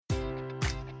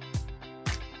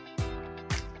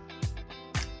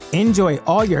Enjoy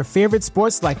all your favorite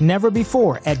sports like never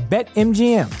before at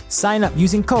BetMGM. Sign up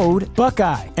using code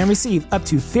Buckeye and receive up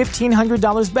to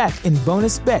 $1,500 back in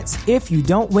bonus bets if you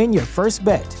don't win your first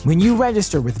bet. When you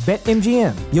register with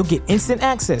BetMGM, you'll get instant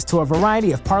access to a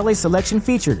variety of parlay selection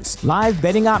features, live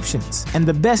betting options, and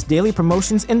the best daily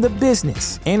promotions in the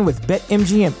business. And with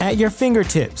BetMGM at your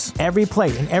fingertips, every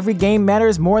play and every game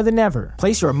matters more than ever.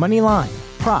 Place your money line,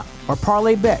 prop, or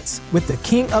parlay bets with the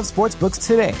king of sportsbooks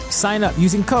today. Sign up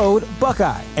using code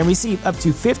Buckeye and receive up to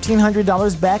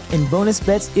 $1,500 back in bonus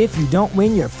bets if you don't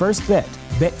win your first bet.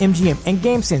 BetMGM and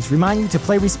GameSense remind you to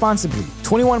play responsibly.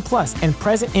 21 plus and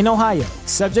present in Ohio,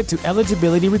 subject to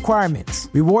eligibility requirements.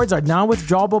 Rewards are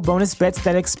non-withdrawable bonus bets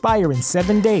that expire in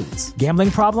 7 days. Gambling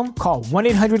problem? Call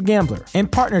 1-800-GAMBLER. In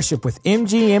partnership with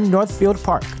MGM Northfield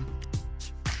Park.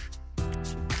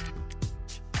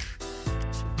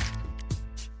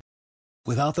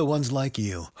 Without the ones like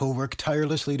you, who work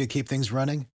tirelessly to keep things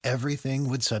running, everything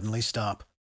would suddenly stop.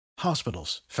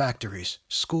 Hospitals, factories,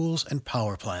 schools, and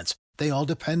power plants, they all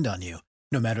depend on you.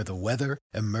 No matter the weather,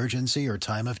 emergency, or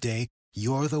time of day,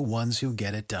 you're the ones who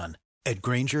get it done. At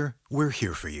Grainger, we're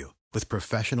here for you with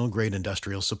professional-grade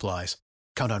industrial supplies.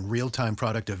 Count on real-time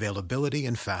product availability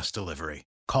and fast delivery.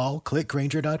 Call, click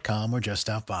Grainger.com, or just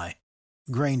stop by.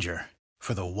 Grainger,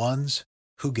 for the ones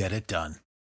who get it done.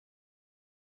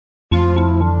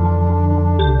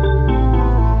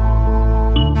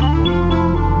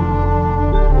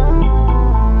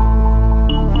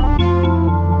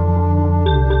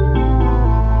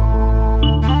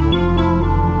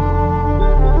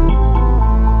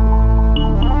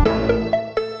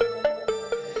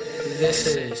 This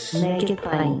is Make It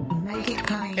Plain. Make It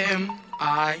Plain.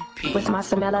 MIP With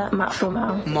Masamela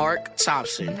Matfumo. Mark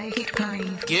Thompson. Make It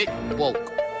Plain. Get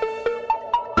woke.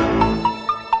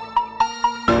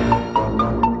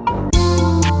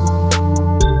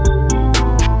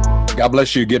 God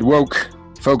bless you. Get woke.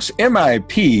 Folks,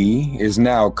 MIP is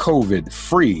now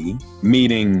COVID-free,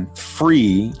 meaning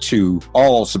free to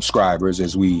all subscribers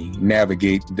as we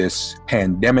navigate this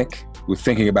pandemic. We're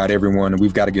thinking about everyone, and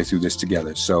we've got to get through this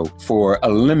together. So for a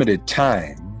limited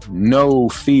time, no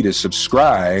fee to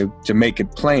subscribe to Make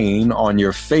It Plain on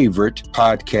your favorite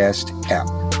podcast app.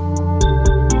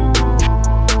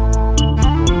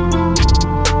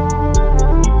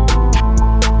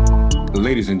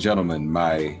 Ladies and gentlemen,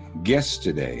 my guest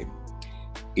today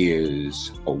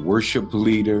is a worship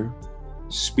leader,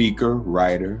 speaker,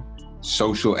 writer,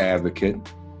 social advocate.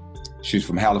 She's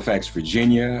from Halifax,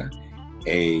 Virginia,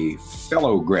 a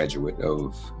fellow graduate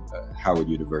of Howard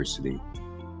University.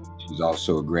 She's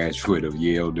also a graduate of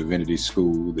Yale Divinity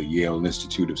School, the Yale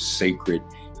Institute of Sacred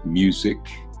Music,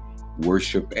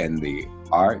 Worship, and the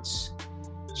Arts.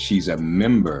 She's a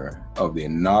member of the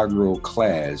inaugural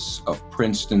class of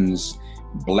Princeton's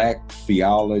Black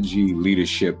Theology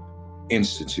Leadership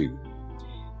Institute.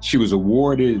 She was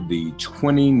awarded the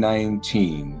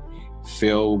 2019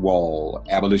 Phil Wall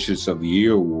Abolitionist of the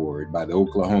Year Award by the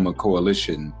Oklahoma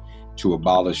Coalition to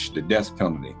Abolish the Death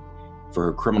Penalty for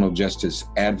her criminal justice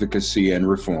advocacy and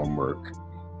reform work.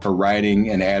 Her writing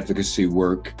and advocacy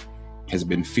work has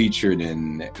been featured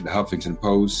in the Huffington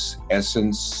Post,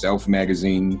 Essence, Self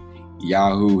Magazine,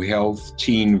 Yahoo Health,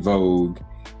 Teen Vogue,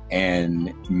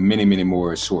 and many, many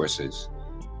more sources.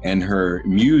 And her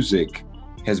music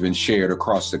has been shared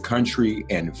across the country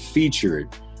and featured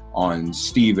on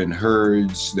Stephen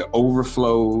Hurd's The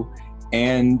Overflow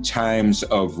and Times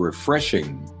of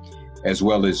Refreshing, as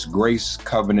well as Grace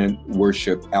Covenant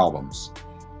Worship albums.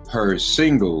 Her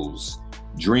singles,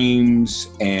 Dreams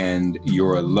and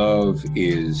Your Love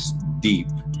Is Deep,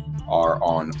 are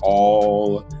on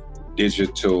all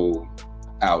digital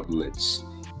outlets.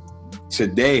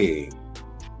 Today,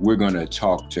 we're going to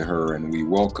talk to her, and we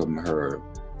welcome her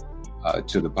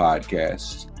to the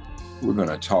podcast. We're going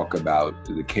to talk about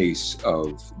the case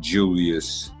of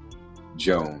Julius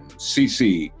Jones.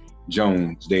 CeCe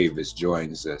Jones Davis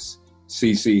joins us.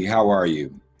 CeCe, how are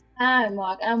you? Hi,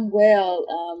 Mark. I'm well.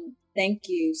 Thank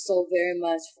you so very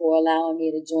much for allowing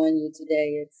me to join you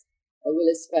today. It's a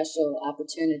really special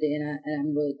opportunity, and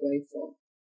I'm really grateful.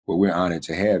 Well, we're honored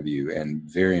to have you and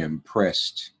very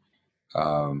impressed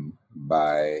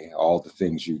by all the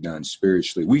things you've done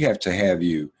spiritually. We have to have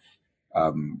you.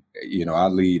 I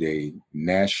lead a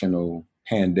national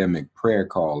pandemic prayer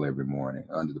call every morning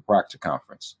under the Proctor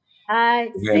Conference. I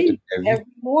see you every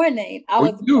morning. I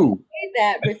was going to say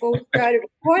that before we started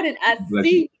recording. I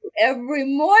see you every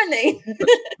morning.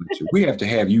 We have to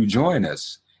have you join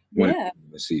us.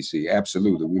 CeCe,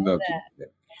 absolutely. We love to do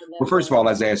that. Well, first of all,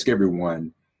 let's ask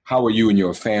everyone, how are you and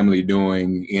your family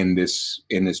doing in this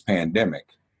pandemic?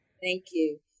 Thank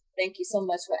you. Thank you so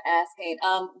much for asking.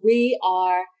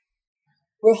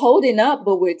 We're holding up,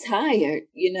 but we're tired.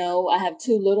 I have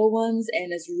two little ones,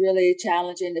 and it's really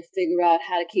challenging to figure out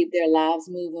how to keep their lives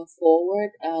moving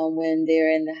forward when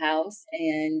they're in the house.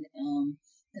 And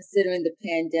considering the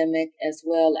pandemic as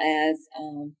well as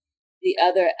the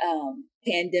other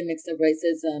pandemics of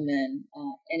racism and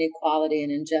inequality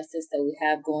and injustice that we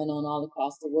have going on all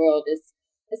across the world,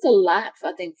 it's a lot,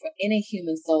 I think, for any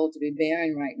human soul to be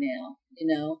bearing right now.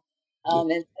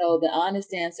 And so the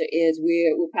honest answer is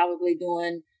we're probably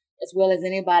doing as well as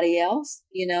anybody else.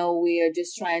 We are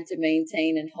just trying to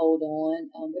maintain and hold on.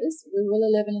 But we're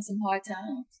really living in some hard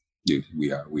times.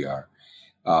 Yeah, we are.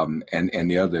 And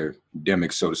the other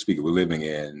demic, so to speak, we're living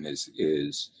in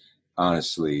is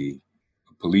honestly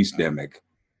a police demic.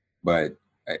 But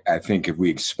I think if we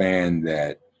expand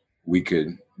that, we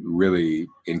could really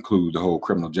include the whole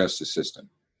criminal justice system.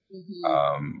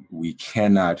 Mm-hmm. We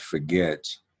cannot forget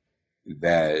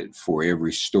that for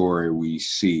every story we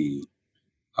see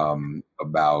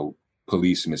about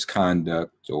police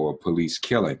misconduct or police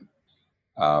killing,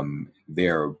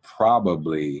 there are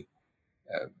probably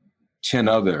 10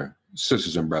 other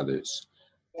sisters and brothers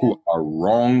who are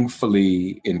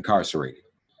wrongfully incarcerated.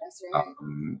 That's right.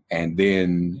 And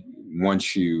then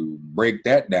once you break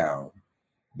that down,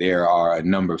 there are a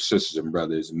number of sisters and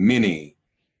brothers, many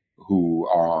who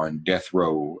are on death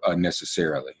row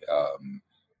unnecessarily.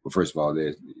 But first of all,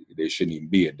 there shouldn't even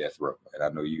be a death row. And I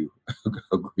know you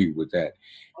agree with that.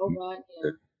 Oh, God,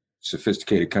 yeah.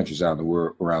 Sophisticated countries around the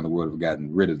world have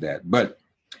gotten rid of that. But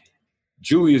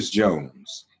Julius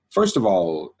Jones, first of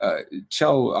all,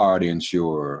 tell our audience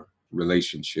your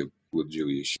relationship with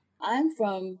Julius. I'm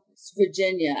from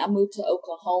Virginia. I moved to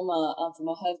Oklahoma for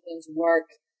my husband's work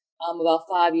about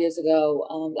 5 years ago.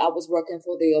 I was working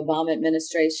for the Obama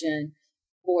administration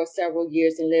for several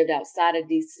years and lived outside of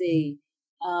D.C.,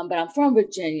 but I'm from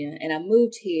Virginia, and I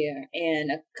moved here. And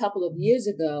a couple of years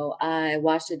ago, I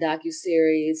watched a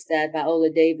docuseries that Viola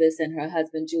Davis and her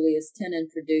husband Julius Tenen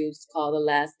produced called The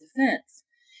Last Defense.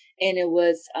 And it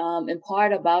was in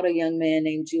part about a young man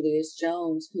named Julius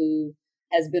Jones, who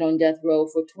has been on death row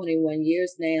for 21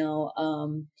 years now.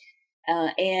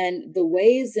 And the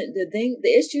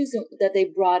issues that they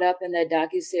brought up in that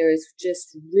docuseries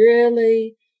just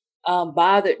really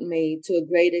bothered me to a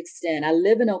great extent. I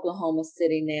live in Oklahoma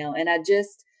City now, and I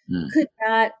just could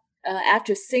not,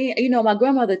 after seeing, my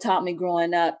grandmother taught me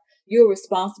growing up, you're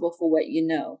responsible for what you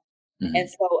know. Mm-hmm. And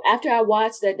so after I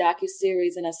watched that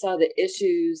docuseries and I saw the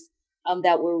issues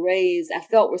that were raised, I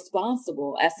felt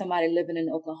responsible as somebody living in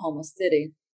Oklahoma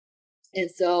City. And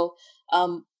so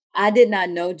I did not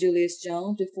know Julius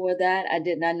Jones before that. I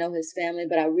did not know his family,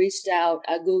 but I reached out.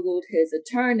 I Googled his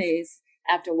attorneys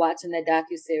after watching that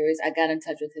docuseries. I got in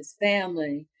touch with his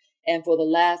family. And for the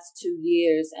last 2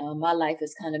 years, my life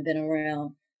has kind of been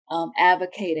around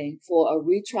advocating for a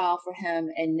retrial for him,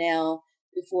 and now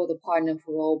before the Pardon and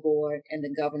Parole Board and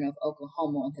the governor of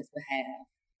Oklahoma on his behalf.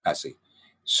 I see.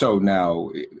 So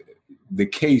now the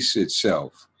case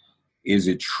itself, is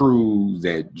it true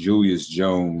that Julius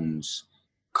Jones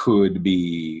could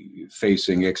be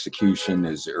facing execution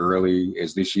as early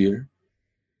as this year?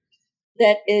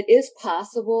 That it is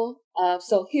possible.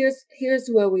 So here's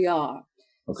where we are.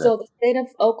 Okay. So the state of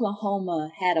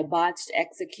Oklahoma had a botched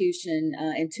execution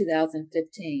in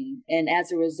 2015. And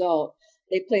as a result,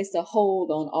 they placed a hold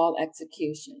on all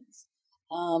executions.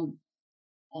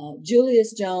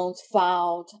 Julius Jones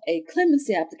filed a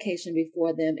clemency application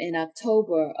before them in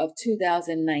October of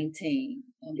 2019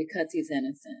 because he's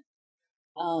innocent.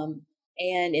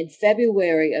 And in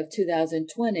February of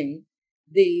 2020,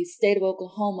 the state of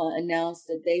Oklahoma announced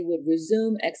that they would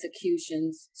resume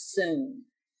executions soon.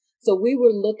 So we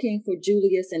were looking for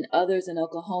Julius and others in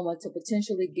Oklahoma to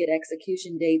potentially get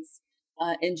execution dates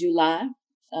in July,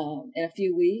 in a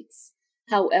few weeks.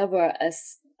 However,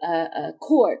 a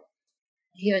court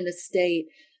here in the state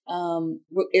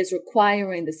is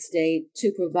requiring the state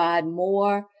to provide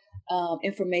more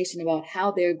information about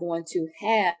how they're going to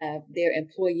have their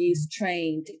employees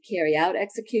trained to carry out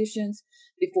executions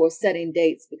before setting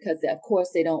dates, because of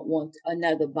course they don't want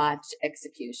another botched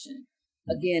execution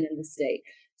again in the state.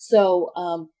 So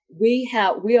we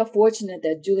are fortunate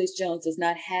that Julius Jones does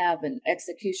not have an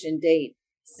execution date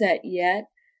set yet,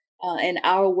 and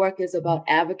our work is about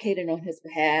advocating on his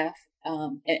behalf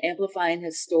and amplifying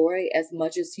his story as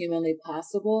much as humanly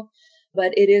possible.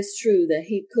 But it is true that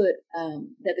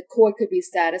that the court could be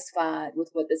satisfied with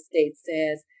what the state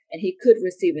says, and he could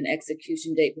receive an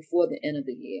execution date before the end of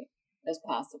the year. That's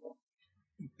possible.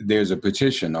 There's a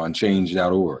petition on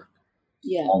change.org.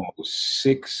 Yeah. Almost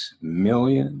 6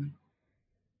 million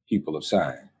people have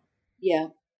signed. Yeah.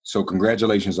 So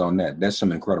congratulations on that. That's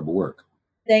some incredible work.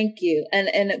 Thank you. And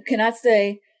can I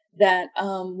say that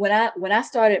when I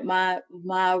started my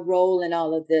role in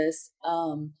all of this,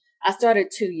 I started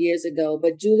 2 years ago.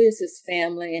 But Julius's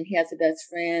family, and he has a best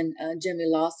friend, Jimmy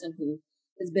Lawson, who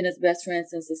has been his best friend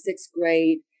since the sixth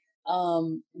grade,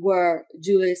 were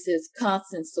Julius's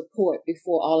constant support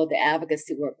before all of the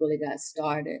advocacy work really got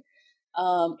started.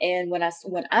 And when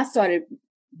I started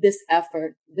this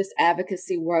effort, this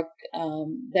advocacy work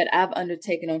that I've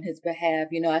undertaken on his behalf,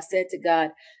 I said to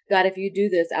God, if you do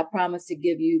this, I promise to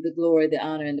give you the glory, the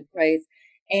honor, and the praise.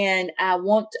 And I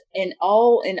want in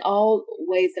all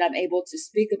ways that I'm able to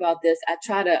speak about this, I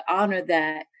try to honor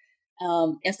that.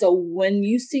 And so when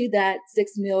you see that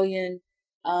 6 million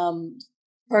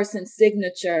person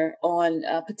signature on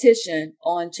a petition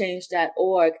on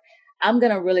change.org, I'm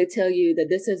going to really tell you that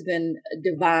this has been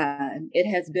divine. It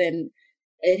has been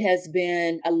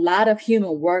a lot of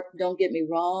human work, don't get me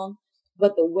wrong,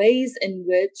 but the ways in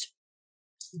which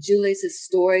Julius's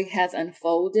story has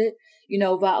unfolded,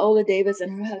 Viola Davis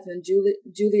and her husband,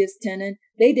 Julius Tenen,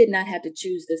 they did not have to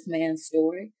choose this man's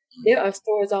story. There are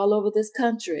stories all over this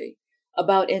country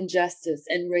about injustice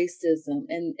and racism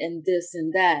and this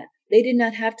and that. They did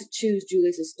not have to choose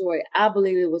Julius's story. I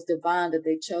believe it was divine that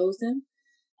they chose him.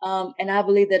 And I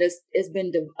believe that it's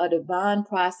been a divine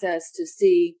process to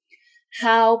see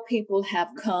how people have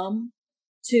come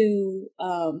to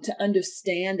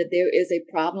understand that there is a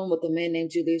problem with a man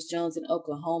named Julius Jones in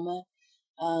Oklahoma.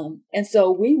 And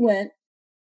so we went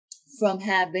from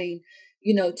having,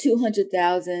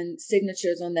 200,000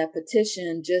 signatures on that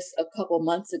petition just a couple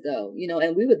months ago,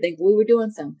 and we would think we were doing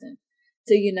something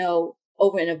to,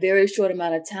 over in a very short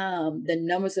amount of time, the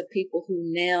numbers of people who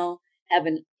now have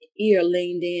an ear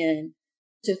leaned in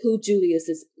to who Julius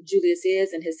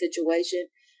is and his situation,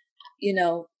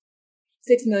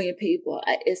 6 million people.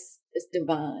 It's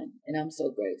divine, and I'm so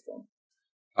grateful.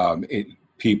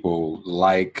 People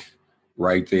like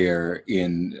right there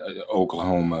in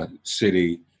Oklahoma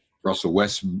City, Russell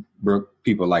Westbrook,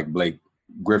 people like Blake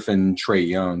Griffin, Trae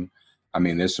Young. I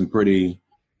mean, there's some pretty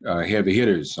heavy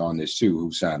hitters on this too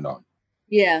who signed on.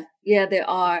 Yeah, there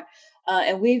are.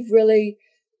 And we've really,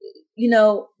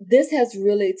 this has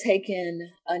really taken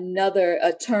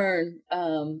a turn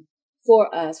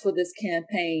for us for this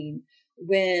campaign.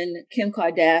 When Kim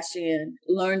Kardashian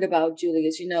learned about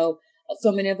Julius,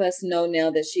 so many of us know now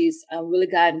that she's really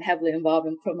gotten heavily involved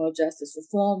in criminal justice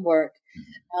reform work.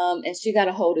 And she got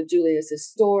a hold of Julius's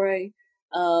story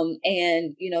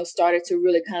and, started to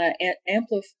really kind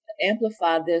of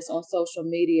amplify this on social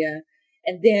media.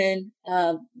 And then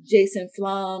Jason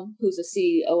Flom, who's the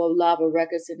CEO of Lava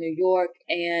Records in New York,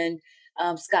 and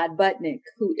Scott Butnick,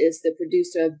 who is the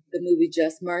producer of the movie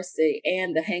Just Mercy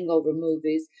and the Hangover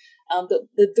movies.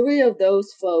 The three of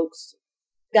those folks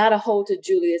got a hold of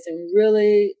Julius and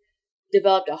really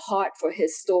developed a heart for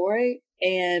his story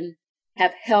and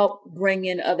have helped bring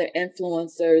in other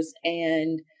influencers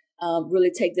and really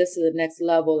take this to the next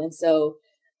level. And so,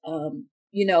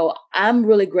 I'm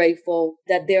really grateful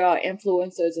that there are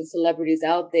influencers and celebrities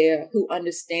out there who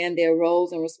understand their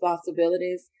roles and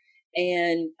responsibilities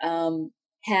and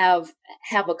have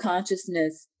a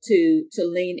consciousness to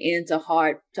lean into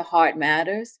heart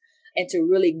matters and to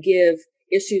really give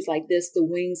issues like this the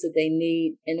wings that they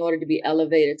need in order to be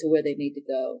elevated to where they need to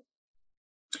go.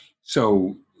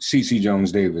 So, CeCe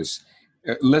Jones Davis,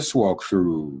 let's walk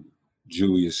through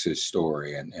Julius's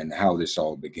story and how this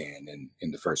all began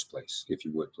in the first place, if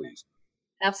you would, please.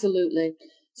 Absolutely.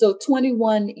 So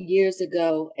 21 years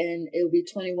ago, and it will be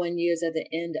 21 years at the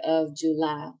end of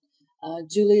July,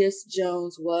 Julius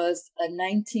Jones was a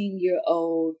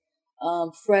 19-year-old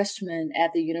freshman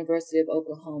at the University of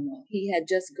Oklahoma. He had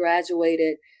just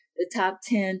graduated the top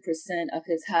 10% of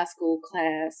his high school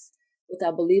class with,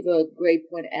 I believe, a grade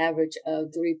point average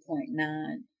of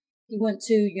 3.9. He went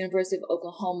to University of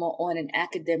Oklahoma on an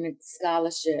academic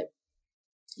scholarship.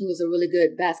 He was a really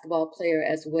good basketball player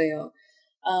as well.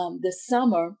 The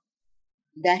summer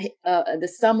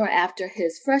after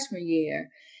his freshman year,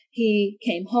 he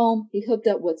came home. He hooked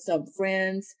up with some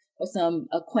friends or some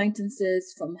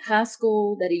acquaintances from high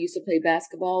school that he used to play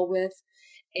basketball with.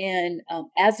 And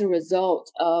as a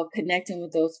result of connecting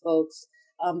with those folks,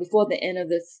 before the end of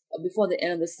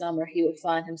the summer, he would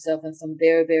find himself in some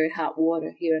very, very hot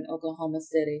water here in Oklahoma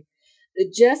City. The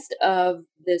gist of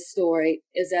this story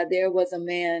is that there was a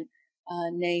man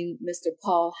named Mr.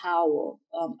 Paul Howell,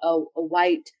 a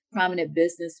white prominent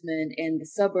businessman in the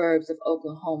suburbs of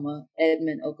Oklahoma,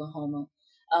 Edmond, Oklahoma,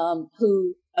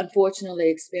 who unfortunately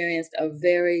experienced a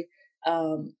very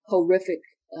horrific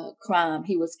crime.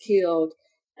 He was killed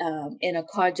in a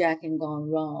carjacking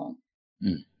gone wrong.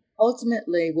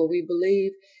 ultimately, what we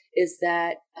believe is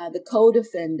that the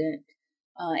co-defendant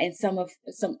and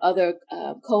some other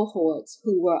cohorts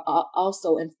who were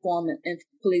also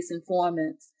police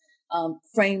informants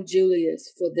framed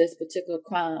Julius for this particular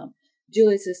crime.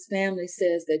 Julius's family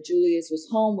says that Julius was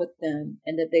home with them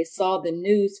and that they saw the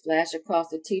news flash across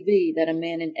the TV that a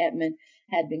man in Edmond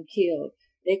had been killed.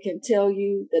 They can tell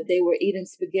you that they were eating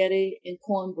spaghetti and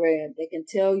cornbread. They can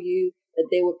tell you that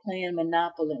they were playing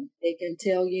Monopoly. They can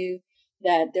tell you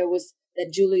that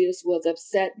Julius was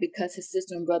upset because his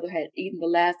sister and brother had eaten the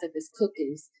last of his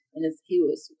cookies, and he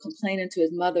was complaining to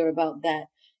his mother about that.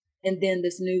 And then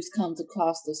this news comes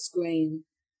across the screen.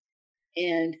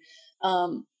 And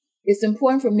it's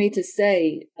important for me to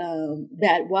say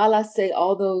that while I say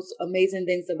all those amazing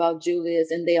things about Julius,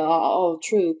 and they are all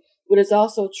true, what is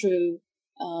also true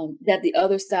that the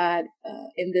other side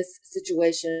in this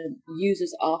situation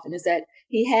uses often is that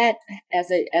he had,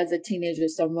 as a teenager,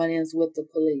 some run-ins with the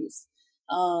police.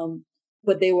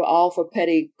 But they were all for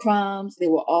petty crimes. They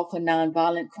were all for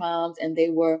nonviolent crimes, and they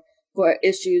were for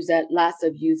issues that lots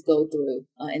of youth go through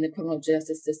in the criminal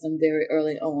justice system very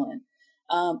early on.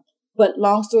 But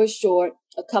long story short,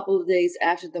 a couple of days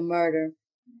after the murder,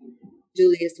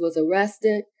 Julius was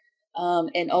arrested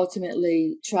and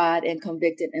ultimately tried and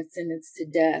convicted and sentenced to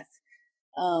death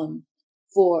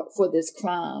for this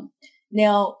crime.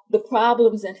 Now, the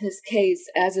problems in his case,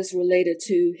 as is related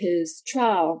to his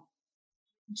trial,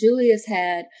 Julius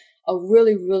had a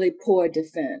really, really poor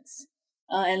defense.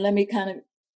 And let me kind of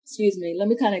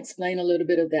explain a little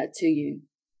bit of that to you.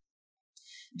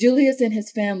 Julius and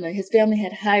his family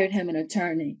had hired him an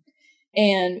attorney.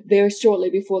 And very shortly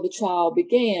before the trial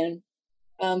began,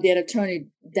 that attorney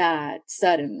died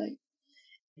suddenly.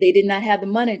 They did not have the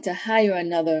money to hire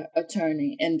another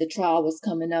attorney, and the trial was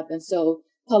coming up. And so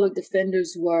public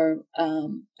defenders were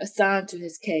assigned to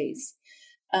his case.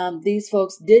 These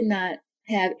folks did not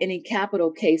have any capital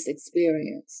case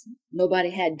experience.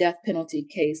 Nobody had death penalty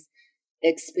case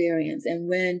experience. And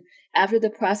when, after the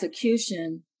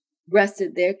prosecution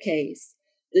rested their case,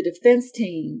 the defense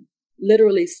team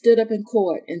literally stood up in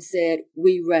court and said,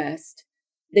 "We rest."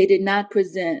 They did not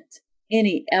present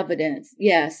any evidence.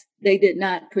 Yes, they did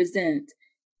not present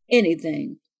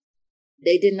anything.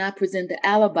 They did not present the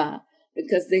alibi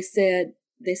because they said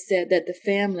that the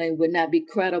family would not be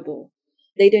credible.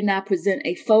 They did not present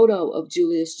a photo of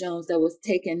Julius Jones that was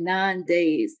taken 9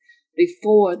 days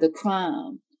before the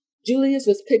crime. Julius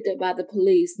was picked up by the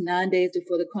police 9 days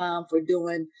before the crime for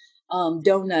doing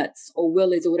donuts or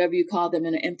Willie's or whatever you call them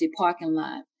in an empty parking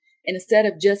lot. And instead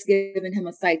of just giving him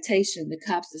a citation, the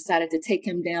cops decided to take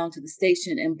him down to the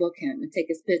station and book him and take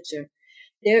his picture.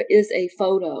 There is a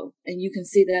photo, and you can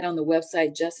see that on the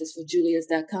website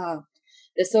justiceforjulius.com,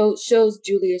 that shows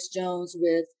Julius Jones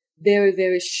with very,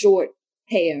 very short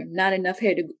hair, not enough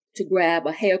hair to grab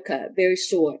a haircut, very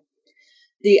short.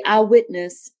 The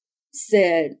eyewitness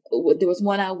said, there was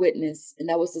one eyewitness, and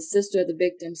that was the sister of the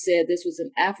victim, said this was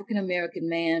an African-American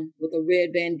man with a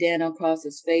red bandana across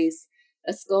his face,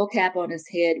 a skull cap on his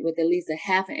head with at least a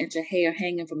half an inch of hair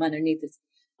hanging from underneath,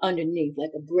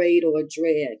 like a braid or a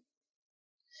dread.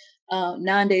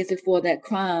 9 days before that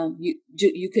crime, you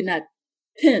could not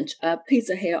pinch a piece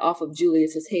of hair off of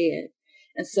Julius's head.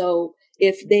 And so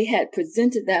if they had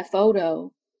presented that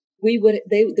photo,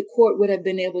 the court would have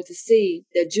been able to see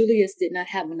that Julius did not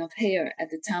have enough hair at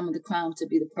the time of the crime to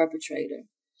be the perpetrator.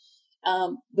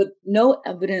 But no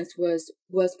evidence was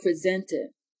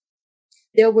presented.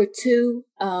 There were two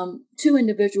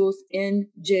individuals in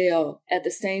jail at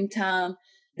the same time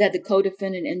that the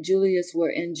co-defendant and Julius were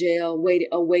in jail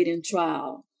awaiting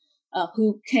trial,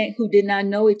 who did not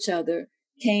know each other,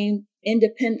 came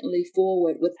independently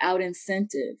forward without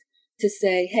incentive to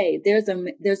say, hey, there's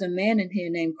a man in here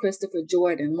named Christopher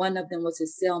Jordan. One of them was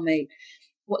his cellmate.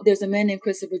 There's a man named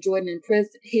Christopher Jordan in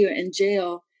prison here in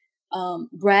jail,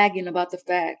 bragging about the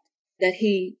fact that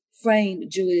he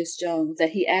framed Julius Jones,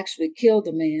 that he actually killed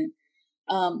the man.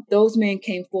 Those men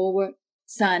came forward,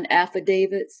 signed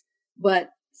affidavits,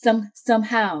 but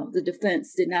somehow the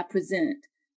defense did not present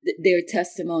their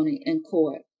testimony in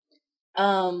court.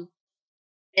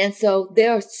 And so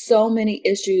there are so many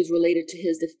issues related to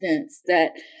his defense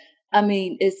that, I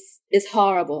mean, it's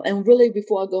horrible. And really,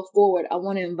 before I go forward, I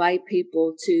want to invite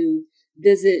people to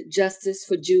visit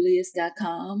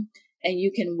justiceforjulius.com, and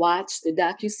you can watch the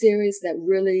docuseries that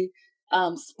really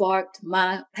sparked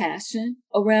my passion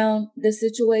around the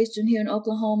situation here in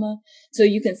Oklahoma. So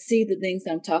you can see the things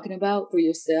that I'm talking about for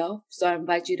yourself. So I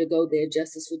invite you to go there,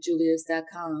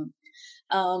 justiceforjulius.com.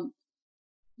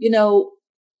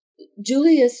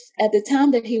 Julius, at the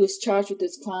time that he was charged with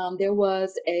this crime, there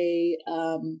was a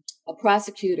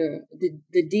prosecutor,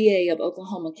 the DA of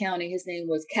Oklahoma County. His name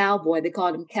was Cowboy. They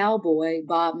called him Cowboy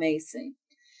Bob Macy.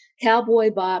 Cowboy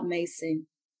Bob Macy,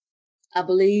 I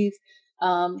believe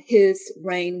his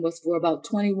reign was for about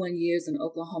 21 years in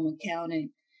Oklahoma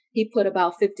County. He put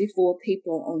about 54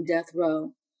 people on death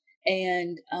row.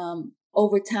 And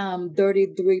over time,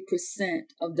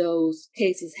 33% of those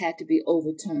cases had to be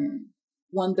overturned.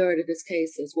 1/3 of his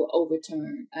cases were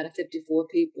overturned out of 54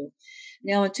 people.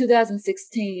 Now, in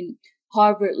 2016,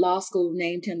 Harvard Law School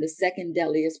named him the second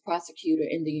deadliest prosecutor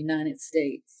in the United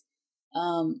States.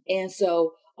 And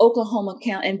so Oklahoma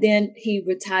County, and then he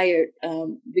retired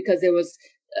because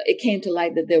it came to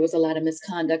light that there was a lot of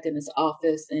misconduct in his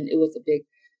office, and it was a big,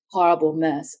 horrible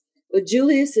mess. But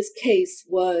Julius's case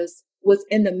was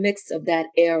in the mix of that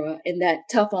era, in that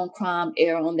tough on crime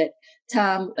era, on that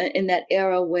time, in that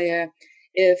era where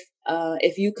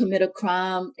if you commit a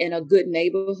crime in a good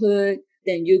neighborhood,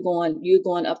 then you're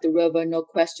going up the river, no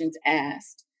questions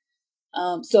asked.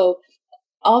 So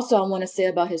also I want to say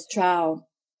about his trial,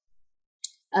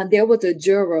 there was a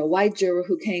white juror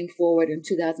who came forward in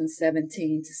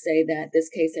 2017 to say that this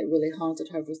case had really haunted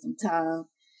her for some time.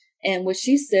 And what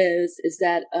she says is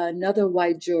that another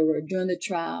white juror during the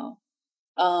trial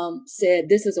said,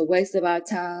 "This is a waste of our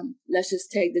time. Let's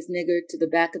just take this nigger to the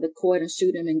back of the court and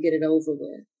shoot him and get it over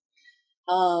with."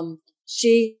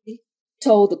 She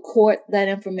told the court that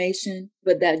information,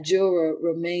 but that juror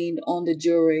remained on the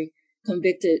jury,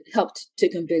 helped to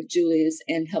convict Julius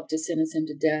and helped to sentence him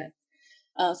to death.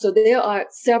 So there are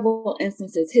several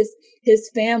instances. His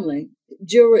family,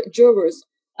 jurors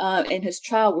in his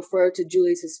trial referred to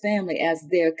Julius's family as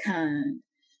their kind.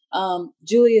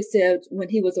 Julius said when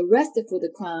he was arrested for the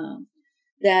crime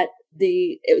that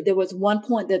there was one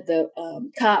point that the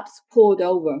cops pulled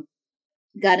over,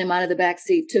 got him out of the back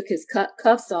seat, took his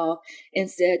cuffs off, and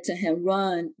said to him,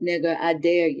 "Run, nigger, I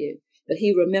dare you." But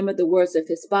he remembered the words of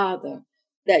his father,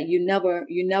 that you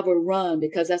never run,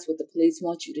 because that's what the police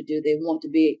want you to do. They want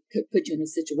to put you in a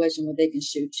situation where they can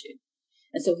shoot you.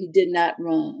 And so he did not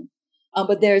run.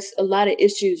 But there's a lot of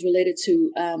issues related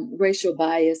to racial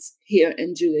bias here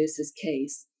in Julius's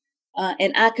case.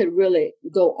 And I could really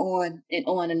go on and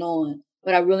on and on,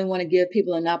 but I really want to give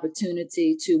people an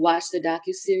opportunity to watch the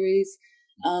docuseries.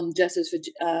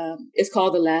 It's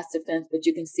called The Last Defense, but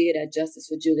you can see it at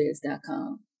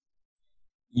justiceforjulius.com.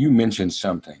 You mentioned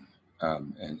something,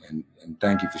 and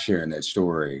thank you for sharing that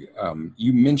story.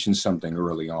 You mentioned something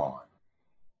early on,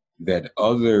 that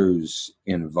others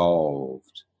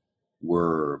involved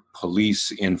were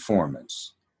police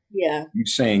informants. Yeah. You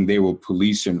saying they were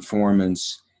police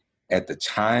informants at the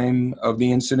time of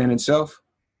the incident itself?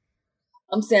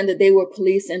 I'm saying that they were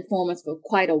police informants for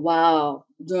quite a while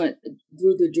through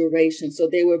the duration. So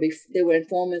they were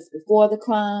informants before the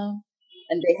crime,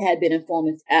 and they had been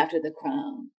informants after the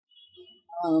crime.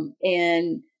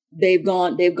 And they've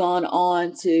gone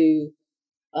on to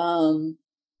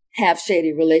have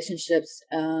shady relationships,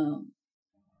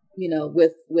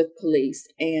 with police,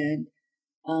 and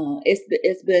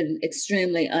it's been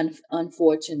extremely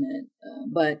unfortunate.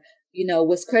 But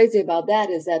what's crazy about that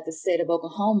is that the state of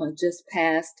Oklahoma just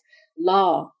passed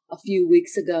law a few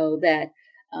weeks ago that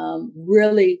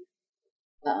really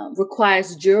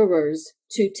requires jurors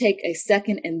to take a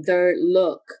second and third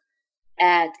look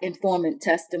at informant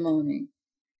testimony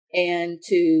and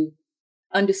to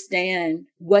understand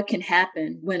what can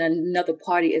happen when another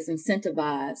party is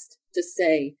incentivized to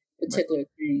say particular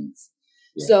things.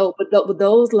 Yeah. So, but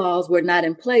those laws were not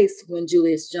in place when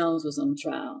Julius Jones was on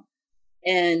trial.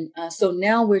 And so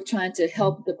now we're trying to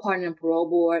help the Pardon and Parole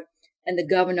Board and the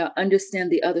governor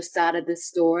understand the other side of this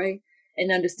story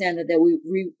and understand that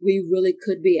we really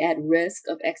could be at risk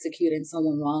of executing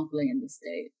someone wrongfully in the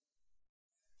state.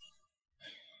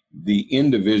 The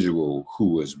individual who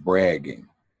was bragging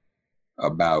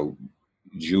about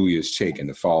Julius taking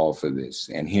the fall for this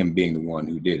and him being the one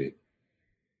who did it,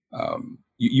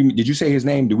 did you say his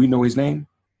name? Do we know his name?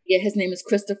 Yeah, his name is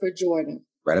Christopher Jordan.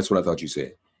 Right, that's what I thought you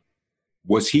said.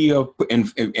 Was he an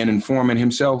informant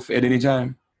himself at any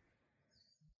time?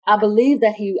 I believe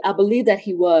that he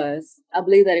was,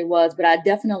 but I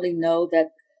definitely know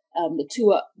that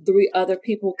the 3 other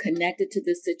people connected to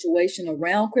this situation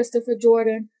around Christopher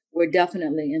Jordan were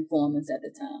definitely informants at the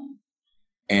time.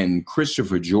 And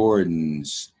Christopher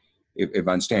Jordan's, if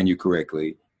I understand you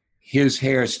correctly, his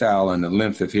hairstyle and the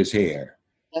length of his hair.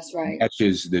 That's right.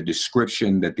 Matches the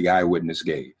description that the eyewitness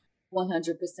gave.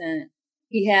 100%.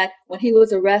 He had, when he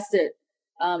was arrested,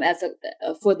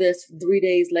 for this 3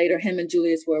 days later, him and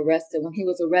Julius were arrested. When he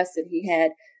was arrested, he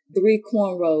had 3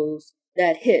 cornrows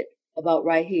that hit about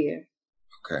right here.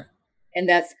 Okay. And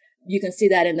you can see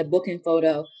that in the booking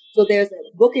photo. So there's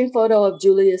a booking photo of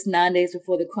Julius 9 days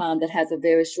before the crime that has a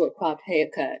very short cropped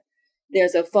haircut.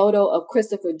 There's a photo of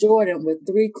Christopher Jordan with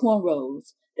 3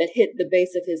 cornrows that hit the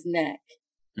base of his neck.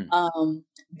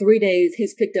 3 days,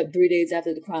 he's picked up 3 days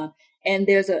after the crime. And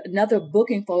there's another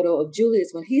booking photo of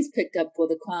Julius when he's picked up for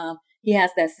the crime. He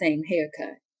has that same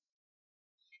haircut.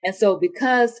 And so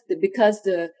because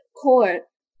the court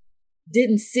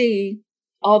didn't see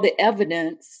all the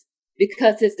evidence,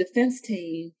 because his defense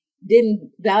team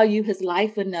didn't value his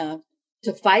life enough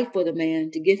to fight for the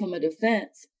man, to give him a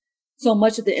defense, so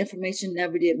much of the information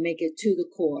never did make it to the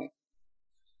court.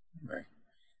 Right.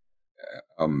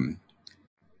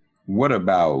 What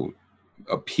about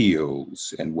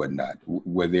appeals and whatnot?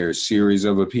 Were there a series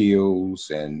of appeals?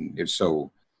 And if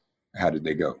so, how did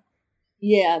they go?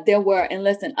 Yeah, there were. And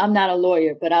listen, I'm not a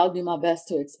lawyer, but I'll do my best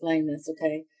to explain this,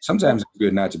 okay? Sometimes it's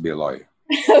good not to be a lawyer.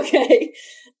 Okay.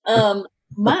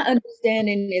 My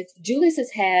understanding is Julius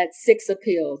has had 6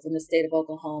 appeals in the state of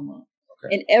Oklahoma.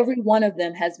 Okay. And every one of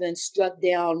them has been struck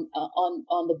down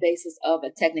on the basis of a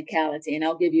technicality. And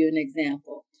I'll give you an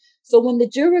example. So when the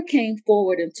juror came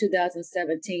forward in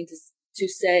 2017 to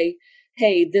say,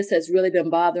 hey, this has really been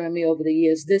bothering me over the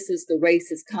years, this is the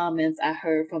racist comments I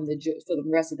heard from the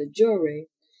rest of the jury,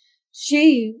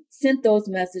 she sent those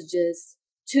messages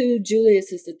to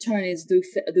Julius's attorneys through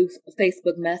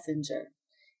Facebook Messenger.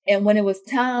 And when it was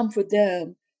time for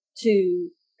them to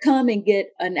come and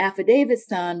get an affidavit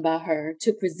signed by her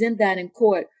to present that in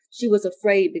court, she was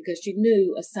afraid because she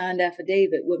knew a signed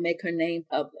affidavit would make her name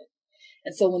public.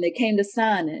 And so when they came to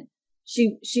sign it,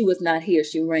 she was not here.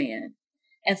 She ran.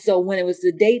 And so when it was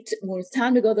when it was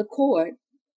time to go to court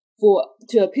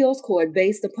to appeals court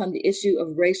based upon the issue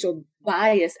of racial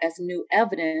bias as new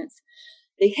evidence,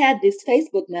 they had these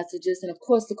Facebook messages. And of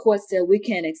course, the court said, we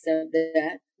can't accept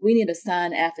that. We need a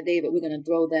signed affidavit. We're going to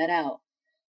throw that out.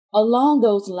 Along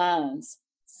those lines,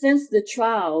 since the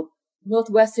trial,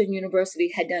 Northwestern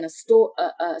University had done a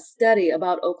study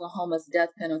about Oklahoma's death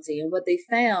penalty. And what they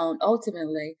found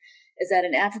ultimately is that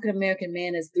an African-American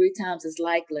man is 3 times as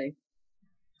likely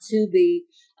to be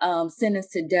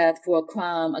sentenced to death for a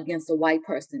crime against a white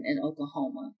person in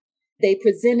Oklahoma. They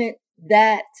presented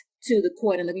that to the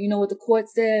court. And you know what the court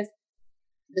says?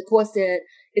 The court said,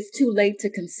 it's too late to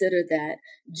consider that.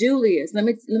 Julius, let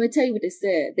me tell you what they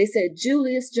said. They said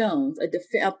Julius Jones,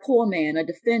 a poor man, a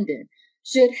defendant,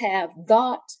 should have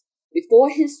thought before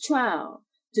his trial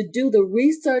to do the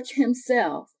research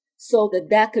himself so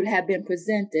that could have been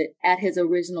presented at his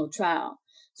original trial.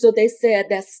 So they said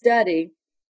that study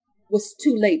was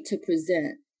too late to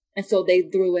present. And so they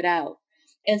threw it out.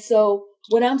 And so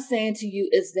what I'm saying to you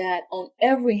is that on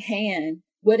every hand,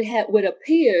 what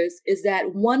appears is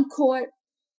that one court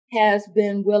has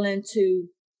been willing to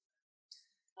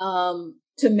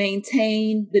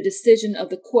maintain the decision of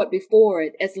the court before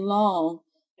it as long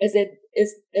as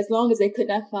they could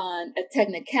not find a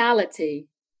technicality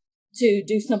to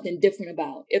do something different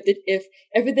about. If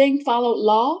everything followed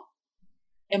law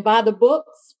and by the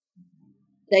books,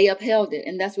 they upheld it,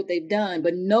 and that's what they've done.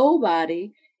 But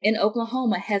nobody in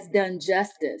Oklahoma has done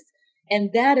justice,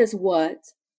 and that is what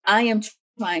I am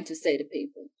trying to say to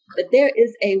people, that there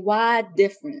is a wide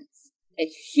difference, a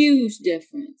huge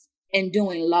difference in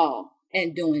doing law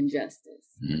and doing justice.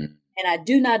 Mm-hmm. And I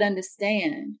do not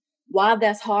understand why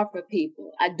that's hard for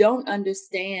people. I don't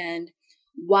understand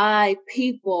why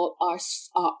people are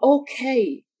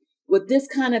okay with this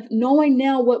kind of, knowing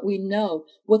now what we know,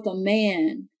 with a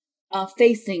man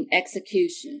facing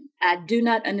execution. I do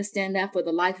not understand that for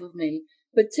the life of me,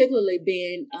 particularly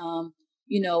being,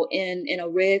 in a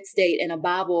red state, in a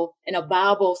Bible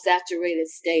saturated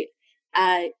state.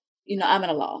 I'm at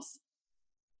a loss.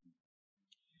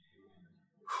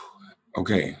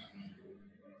 Okay.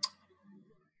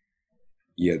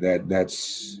 Yeah,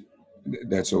 that's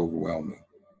overwhelming.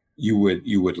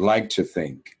 You would like to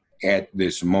think at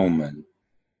this moment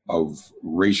of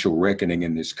racial reckoning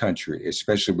in this country,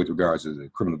 especially with regards to the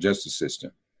criminal justice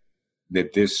system,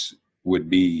 that this would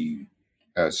be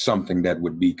something that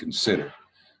would be considered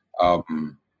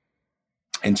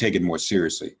and taken more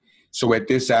seriously. So at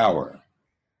this hour,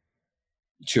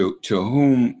 to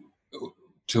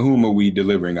whom are we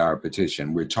delivering our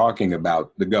petition? We're talking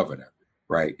about the governor,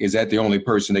 right? Is that the only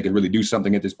person that can really do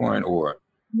something at this point, or?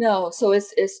 No, so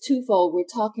it's twofold. We're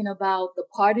talking about the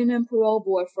Pardon and Parole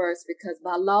Board first, because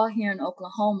by law here in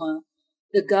Oklahoma,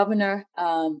 the governor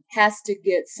has to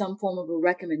get some form of a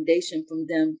recommendation from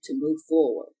them to move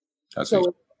forward. So it's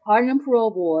the Pardon and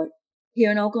Parole Board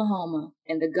here in Oklahoma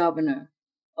and the governor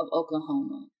of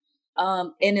Oklahoma.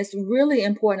 And it's really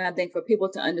important, I think, for people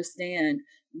to understand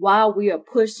why we are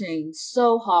pushing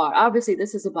so hard. Obviously,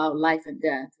 this is about life and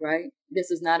death, right?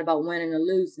 This is not about winning or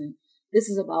losing. This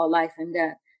is about life and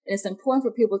death. And it's important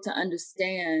for people to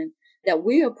understand that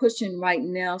we are pushing right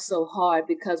now so hard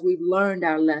because we've learned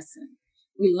our lesson.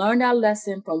 We learned our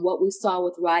lesson from what we saw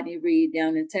with Rodney Reed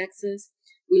down in Texas.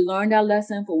 We learned our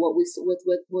lesson for what we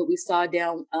saw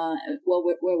down,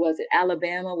 where was it,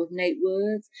 Alabama with Nate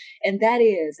Woods. And that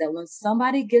is that when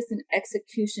somebody gets an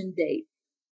execution date,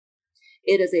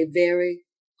 it is a very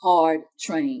hard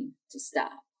train to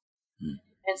stop.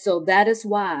 And so that is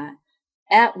why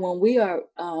when we are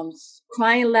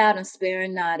crying loud and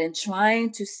sparing not and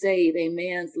trying to save a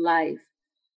man's life,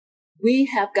 we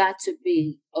have got to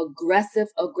be aggressive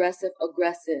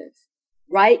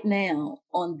right now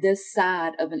on this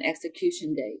side of an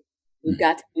execution date. We've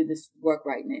got to do this work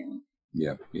right now.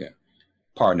 Yeah.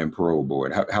 Pardon and Parole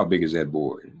Board. How big is that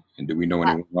board? And do we know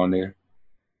anyone on there?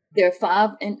 There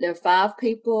are five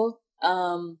people.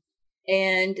 I'm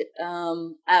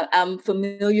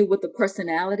familiar with the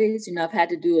personalities. I've had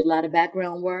to do a lot of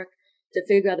background work to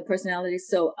figure out the personalities.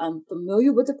 So I'm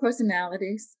familiar with the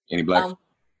personalities. Any black?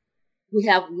 We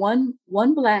have one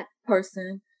black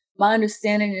person. My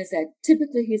understanding is that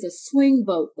typically he's a swing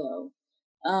vote, though.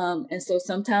 And so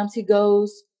sometimes he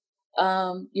goes,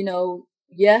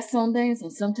 yes on things,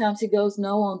 and sometimes he goes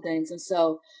no on things. And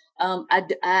so I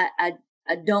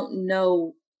don't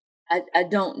know. I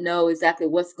don't know exactly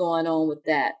what's going on with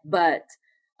that, but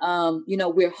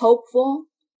we're hopeful,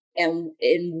 and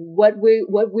what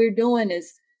we're doing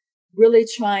is really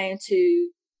trying to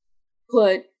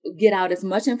get out as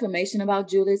much information about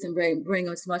Julius and bring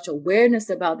as much awareness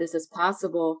about this as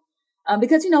possible.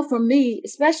 Because, for me,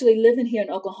 especially living here in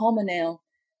Oklahoma now,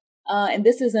 and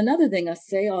this is another thing I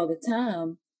say all the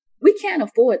time, we can't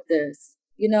afford this.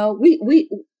 We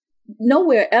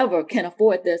nowhere ever can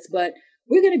afford this, but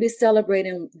we're going to be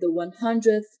celebrating the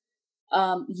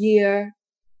 100th year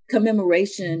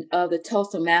commemoration of the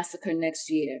Tulsa Massacre next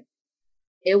year.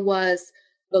 It was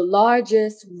the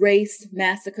largest race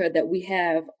massacre that we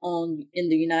have in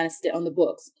the United States, on the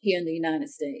books here in the United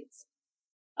States.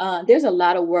 There's a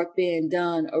lot of work being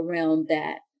done around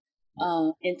that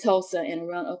in Tulsa and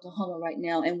around Oklahoma right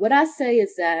now. And what I say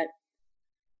is that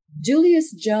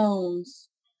Julius Jones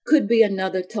could be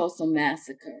another Tulsa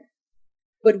massacre,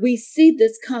 but we see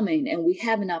this coming and we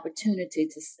have an opportunity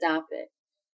to stop it.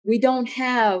 We don't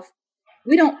have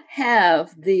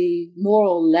the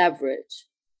moral leverage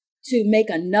to make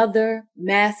another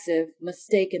massive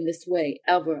mistake in this way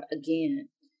ever again.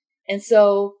 And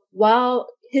so while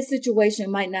his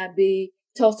situation might not be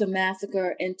Tulsa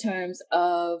Massacre in terms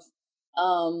of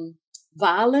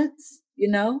violence,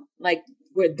 like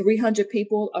where 300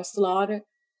 people are slaughtered,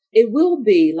 it will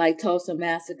be like Tulsa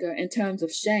Massacre in terms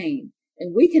of shame.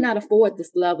 And we cannot afford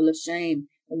this level of shame.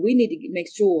 And we need to make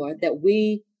sure that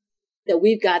we've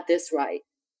got this right.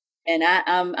 And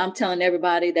I'm telling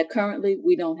everybody that currently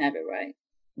we don't have it right.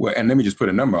 Well, and let me just put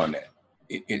a number on that.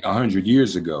 100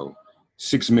 years ago,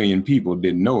 6 million people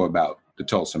didn't know about the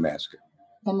Tulsa Massacre.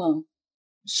 Come on.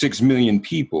 6 million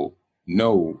people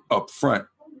know up front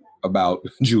about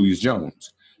Julius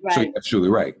Jones. Right. So you're absolutely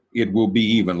right. It will be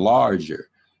even larger,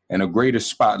 and a greater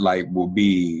spotlight will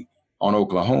be on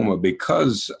Oklahoma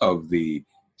because of the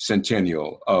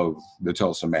centennial of the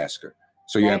Tulsa Massacre.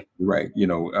 So you're absolutely right.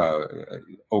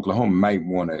 Oklahoma might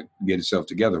want to get itself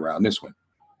together around this one.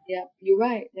 Yeah, you're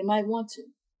right. They might want to.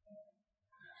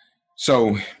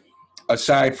 So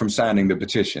aside from signing the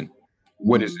petition,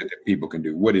 what is it that people can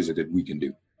do? What is it that we can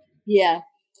do? Yeah.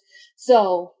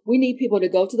 So we need people to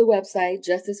go to the website,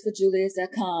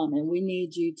 justiceforjulius.com, and we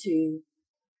need you to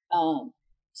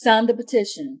sign the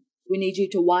petition. We need you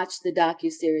to watch the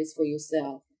docuseries for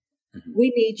yourself. Mm-hmm. We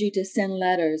need you to send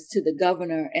letters to the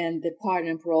governor and the Pardon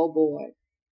and Parole Board.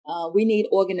 We need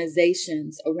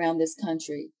organizations around this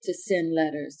country to send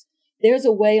letters. There's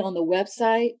a way on the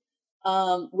website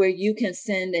where you can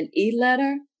send an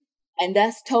e-letter, and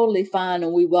that's totally fine,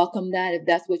 and we welcome that if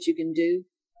that's what you can do.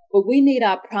 But we need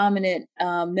our prominent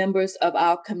members of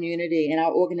our community and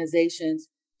our organizations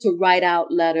to write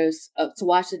out letters, to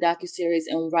watch the docuseries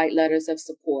and write letters of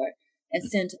support and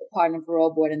send to the Pardon and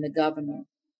Parole Board and the governor.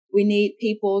 We need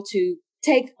people to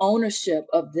take ownership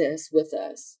of this with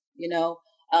us.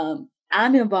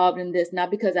 I'm involved in this not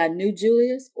because I knew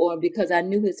Julius or because I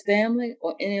knew his family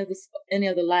or any of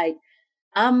the like.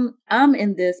 I'm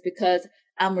in this because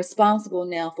I'm responsible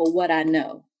now for what I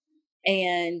know.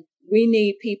 And we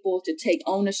need people to take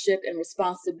ownership and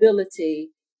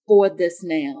responsibility for this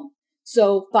now.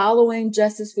 So following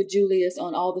Justice for Julius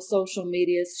on all the social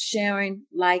medias, sharing,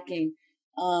 liking,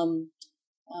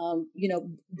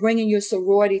 Bringing your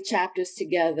sorority chapters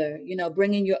together,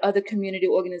 bringing your other community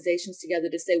organizations together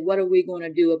to say, what are we going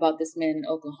to do about this man in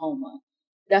Oklahoma?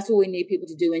 That's what we need people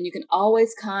to do. And you can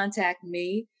always contact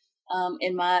me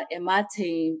in my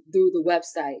team through the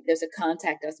website. There's a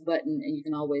contact us button, and you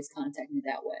can always contact me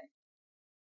that way.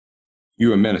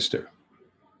 You're a minister.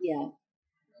 Yeah.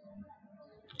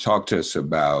 Talk to us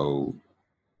about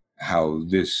how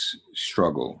this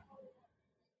struggle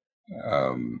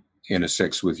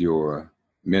intersects with your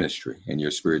ministry and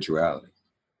your spirituality,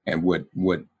 and what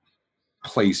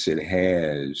place it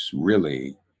has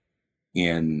really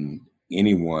in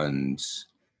anyone's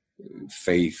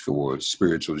faith or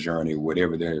spiritual journey,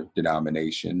 whatever their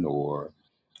denomination or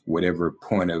whatever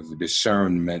point of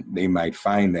discernment they might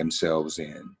find themselves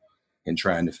in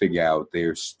trying to figure out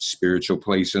their spiritual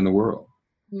place in the world.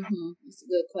 Mm-hmm. That's a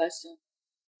good question.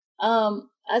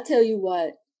 I tell you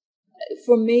what,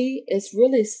 for me, it's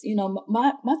really,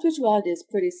 my spirituality is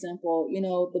pretty simple.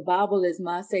 The Bible is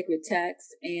my sacred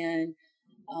text, and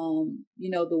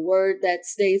the word that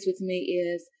stays with me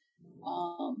is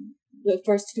the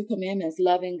first two commandments: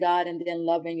 loving God and then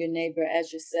loving your neighbor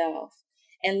as yourself.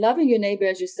 And loving your neighbor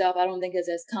as yourself, I don't think is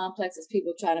as complex as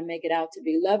people try to make it out to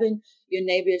be. Loving your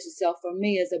neighbor as yourself, for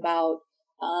me, is about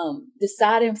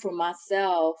deciding for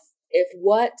myself if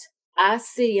what I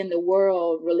see in the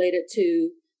world related to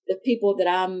the people that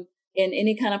I'm in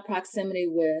any kind of proximity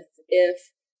with,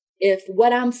 if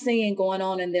what I'm seeing going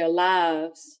on in their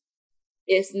lives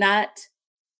is not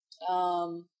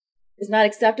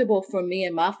acceptable for me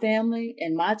and my family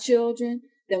and my children,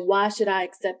 then why should I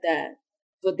accept that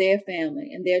for their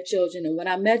family and their children? And when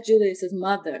I met Julius's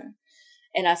mother,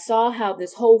 and I saw how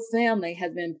this whole family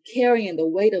has been carrying the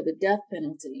weight of the death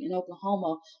penalty in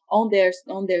Oklahoma on their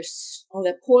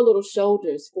poor little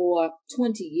shoulders for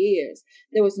 20 years,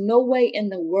 there was no way in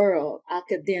the world I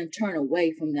could then turn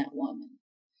away from that woman.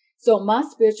 So my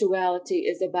spirituality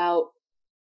is about,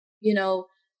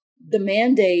 the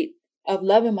mandate of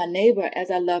loving my neighbor as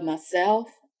I love myself,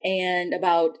 and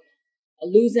about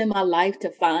losing my life to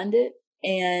find it,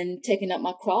 and taking up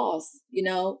my cross,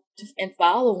 and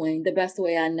following the best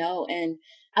way I know. And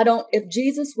if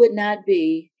Jesus would not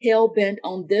be hell bent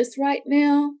on this right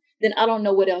now, then I don't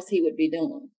know what else he would be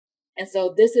doing. And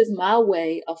so this is my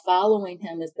way of following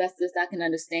him as best as I can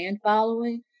understand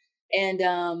following, and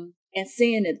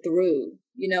seeing it through.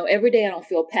 Every day I don't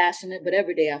feel passionate, but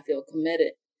every day I feel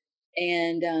committed.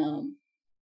 And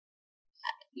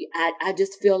I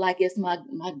just feel like it's my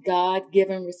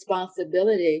God-given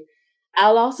responsibility.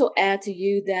 I'll also add to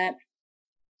you that,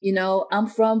 I'm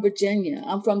from Virginia.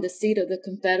 I'm from the seat of the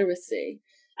Confederacy.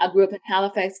 I grew up in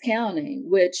Halifax County,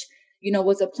 which,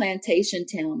 was a plantation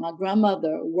town. My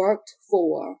grandmother worked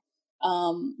for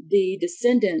the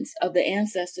descendants of the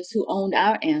ancestors who owned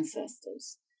our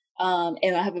ancestors.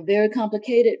 And I have a very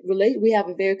complicated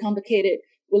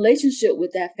relationship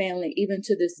with that family even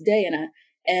to this day.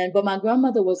 But my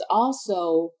grandmother was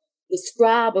also the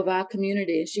scribe of our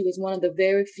community. She was one of the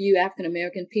very few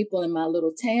African-American people in my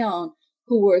little town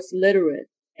who was literate.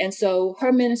 And so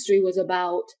her ministry was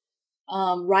about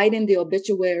writing the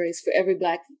obituaries for every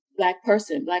black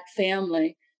person, black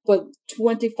family, for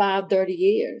 25, 30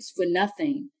 years for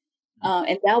nothing.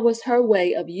 And that was her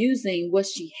way of using what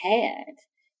she had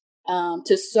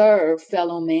to serve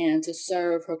fellow man, to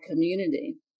serve her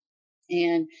community.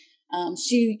 And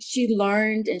she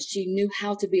learned, and she knew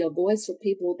how to be a voice for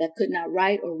people that could not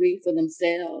write or read for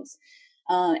themselves.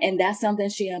 And that's something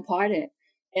she imparted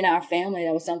in our family.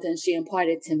 That was something she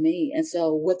imparted to me. And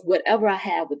so with whatever I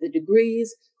have, with the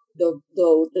degrees, the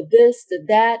this, the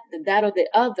that, or the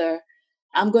other,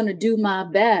 I'm going to do my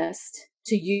best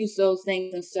to use those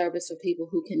things in service for people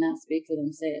who cannot speak for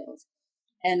themselves.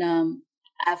 And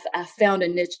I found a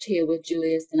niche here with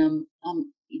Julius, and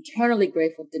I'm eternally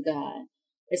grateful to God.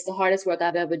 It's the hardest work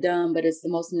I've ever done, but it's the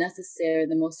most necessary,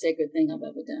 the most sacred thing I've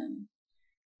ever done.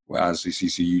 Well, honestly,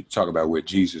 CC, you talk about where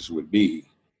Jesus would be.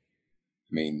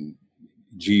 I mean,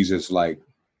 Jesus, like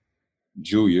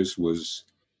Julius, was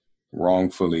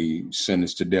wrongfully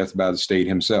sentenced to death by the state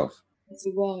himself. Yes,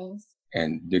 he was.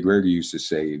 And Dick Gregory used to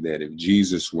say that if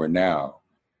Jesus were now,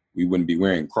 we wouldn't be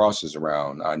wearing crosses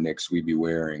around our necks. We'd be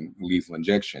wearing lethal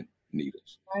injection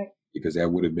needles. Right. Because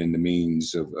that would have been the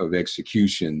means of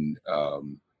execution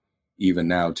even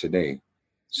now today.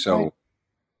 So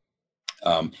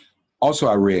also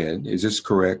I read, is this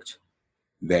correct,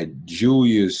 that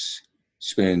Julius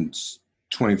spends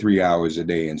 23 hours a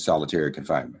day in solitary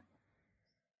confinement?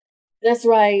 That's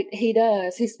right. He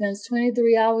does. He spends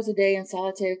 23 hours a day in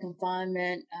solitary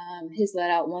confinement. He's let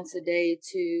out once a day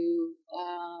to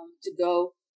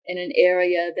go in an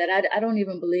area that I don't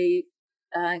even believe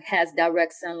has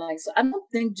direct sunlight. So I don't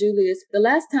think Julius, the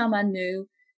last time I knew,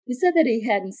 he said that he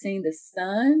hadn't seen the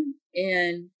sun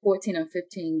in 14 or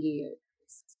 15 years.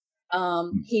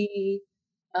 He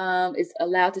is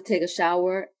allowed to take a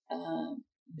shower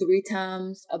 3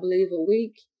 times, I believe, a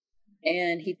week.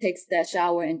 And he takes that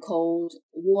shower in cold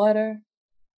water.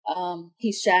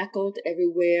 He's shackled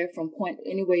everywhere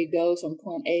anywhere he goes from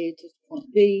point A to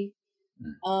point B.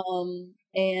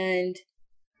 And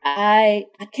I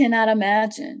cannot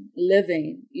imagine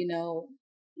living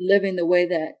the way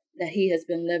that he has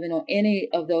been living, or any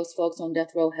of those folks on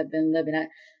death row have been living. I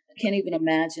can't even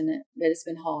imagine it, but it's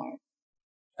been hard.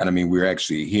 And I mean, we're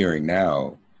actually hearing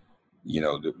now,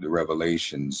 the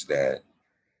revelations that,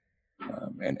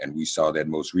 and we saw that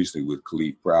most recently with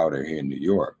Kalief Browder here in New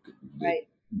York. Right.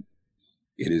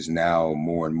 It is now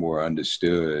more and more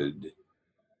understood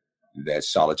that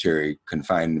solitary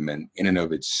confinement in and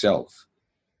of itself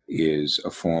is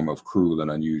a form of cruel and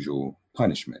unusual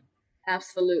punishment.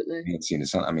 Absolutely.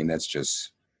 I mean, that's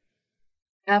just...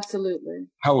 Absolutely.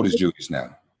 How old is Julius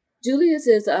now? Julius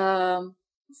is, I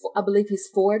believe he's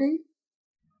 40.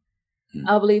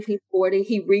 I believe he's 40.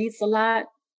 He reads a lot.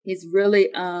 He's really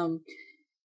a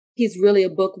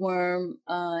bookworm.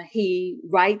 He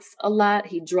writes a lot.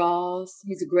 He draws.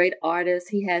 He's a great artist.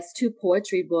 He has 2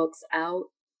 poetry books out.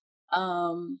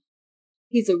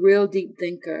 He's a real deep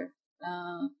thinker.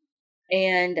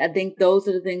 And I think those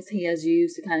are the things he has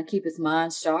used to kind of keep his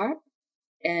mind sharp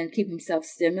and keep himself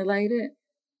stimulated.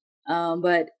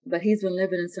 But he's been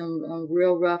living in some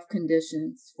real rough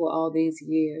conditions for all these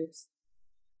years.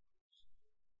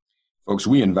 Folks,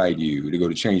 we invite you to go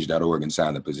to change.org and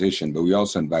sign the petition, but we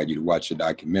also invite you to watch the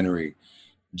documentary,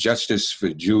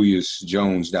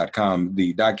 justiceforjuliusjones.com.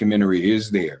 The documentary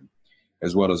is there,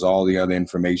 as well as all the other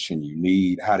information you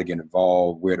need, how to get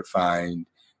involved, where to find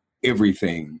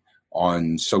everything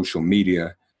on social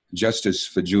media,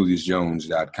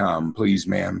 justiceforjuliusjones.com. Please,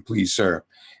 ma'am, please, sir.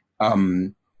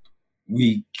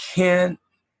 We can't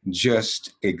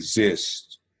just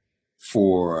exist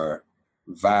for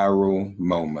viral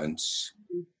moments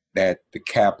that the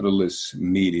capitalist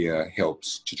media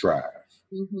helps to drive.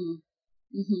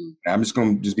 I'm just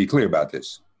going to be clear about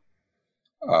this.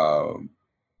 Whole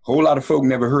lot of folk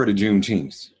never heard of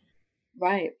Juneteenth.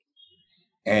 Right.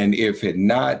 And if it had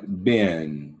not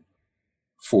been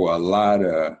for a lot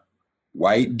of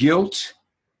white guilt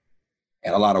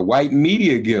and a lot of white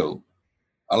media guilt,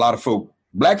 a lot of folk,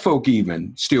 black folk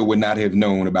even, still would not have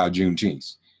known about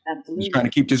Juneteenth. Absolutely. Just trying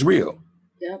to keep this real.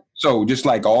 Yep. So just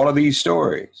like all of these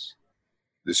stories,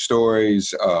 the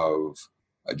stories of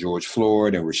George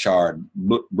Floyd and Rayshard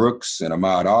Brooks and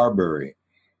Ahmaud Arbery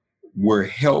were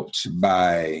helped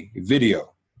by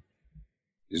video.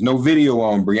 There's no video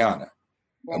on Breonna.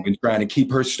 Right. I've been trying to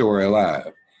keep her story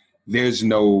alive. There's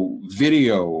no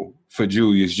video for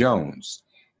Julius Jones.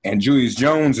 And Julius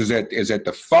Jones is at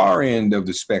the far end of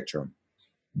the spectrum,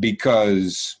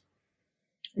 because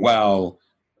while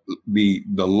the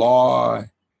law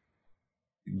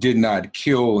did not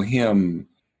kill him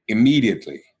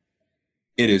immediately,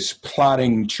 it is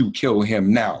plotting to kill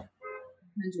him now.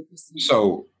 100%.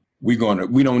 So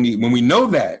when we know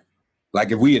that,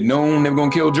 like if we had known they were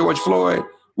gonna kill George Floyd,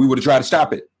 we would have tried to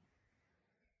stop it.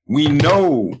 We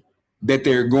know that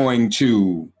they're going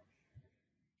to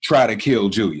try to kill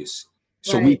Julius.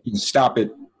 So right. We can stop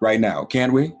it right now,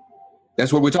 can't we?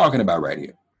 That's what we're talking about right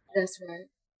here. That's right.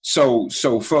 So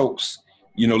folks,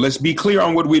 let's be clear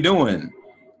on what we're doing,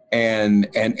 and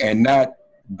not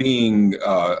being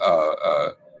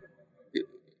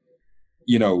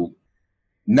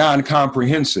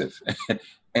non-comprehensive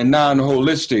and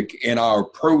non-holistic in our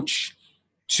approach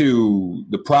to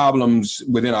the problems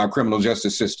within our criminal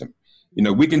justice system.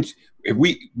 We could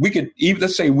even,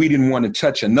 let's say we didn't want to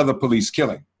touch another police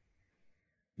killing.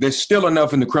 There's still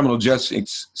enough in the criminal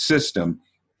justice system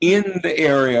in the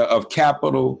area of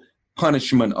capital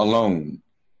punishment alone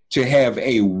to have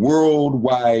a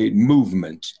worldwide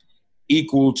movement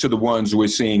equal to the ones we're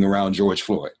seeing around George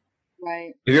Floyd.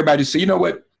 Right. Everybody say, you know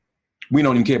what? We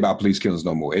don't even care about police killings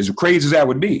no more. As crazy as that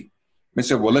would be. I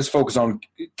said, well, let's focus on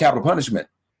capital punishment.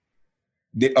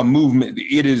 A movement,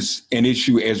 it is an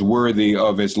issue as worthy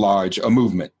of as large a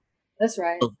movement. That's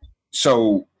right.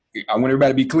 So I want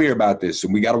everybody to be clear about this,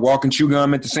 and we got to walk and chew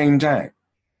gum at the same time.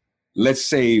 Let's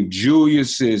save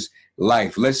Julius's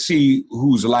life. Let's see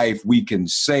whose life we can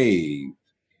save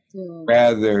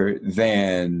rather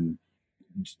than,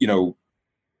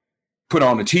 put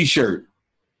on a T-shirt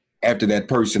after that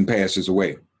person passes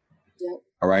away. Yep.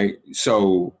 All right.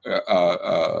 So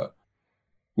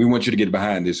we want you to get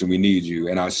behind this, and we need you.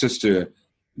 And our sister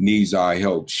needs our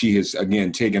help. She has,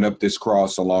 again, taken up this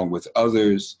cross along with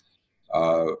others.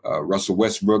 Russell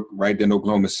Westbrook, right there in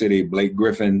Oklahoma City, Blake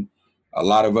Griffin, a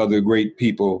lot of other great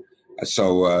people.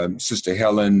 So Sister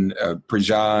Helen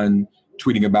Prejean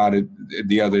tweeting about it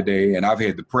the other day, and I've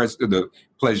had the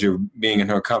pleasure of being in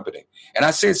her company. And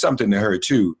I said something to her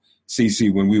too,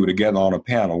 Cece, when we were together on a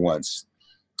panel once.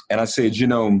 And I said, you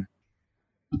know,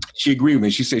 she agreed with me.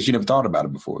 She said she never thought about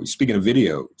it before. Speaking of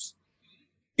videos,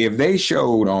 if they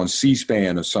showed on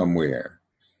C-SPAN or somewhere,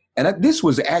 and this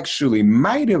was actually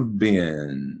might have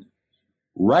been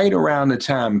right around the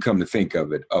time, come to think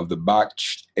of it, of the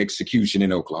botched execution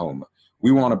in Oklahoma.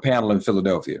 We were on a panel in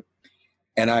Philadelphia.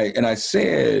 And I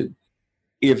said,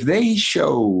 if they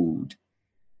showed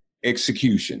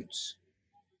executions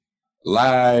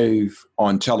live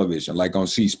on television, like on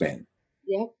C-SPAN,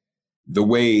 yep. the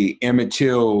way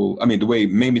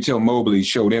Mamie Till Mobley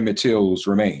showed Emmett Till's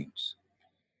remains,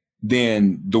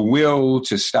 then the will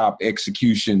to stop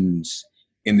executions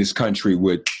in this country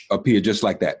would appear just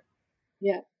like that.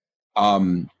 Yeah.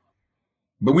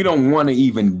 But we don't want to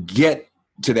even get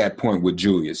to that point with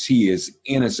Julius. He is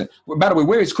innocent. Well, by the way,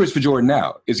 where is Christopher Jordan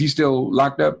now? Is he still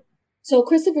locked up? So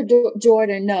Christopher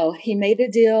Jordan, no, he made a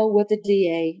deal with the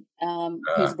DA.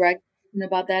 He's bragging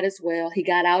about that as well. He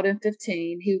got out in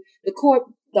 2015. The court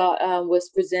was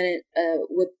presented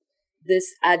with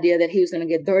this idea that he was going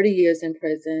to get 30 years in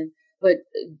prison, but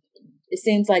it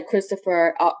seems like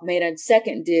Christopher made a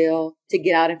second deal to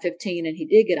get out in 2015, and he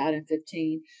did get out in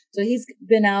 2015. So he's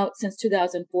been out since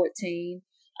 2014.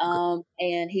 And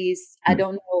I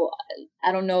don't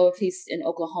know if he's in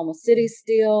Oklahoma City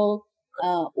still,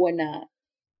 or not.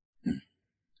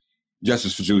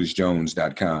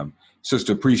 JusticeForJuliusJones.com.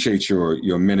 Sister, appreciate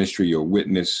your ministry, your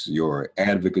witness, your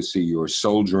advocacy, your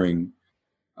soldiering,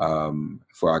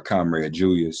 for our comrade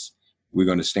Julius. We're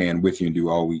going to stand with you and do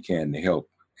all we can to help.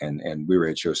 And we're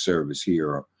at your service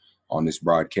here on this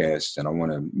broadcast. And I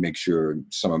want to make sure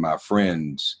some of my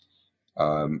friends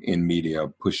in media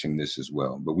are pushing this as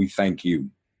well. But we thank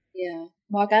you. Yeah,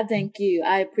 Mark, I thank you.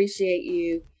 I appreciate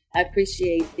you. I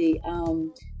appreciate the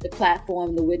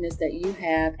platform, the witness that you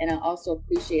have. And I also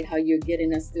appreciate how you're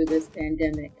getting us through this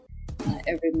pandemic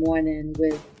every morning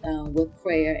with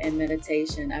prayer and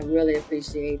meditation. I really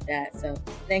appreciate that. So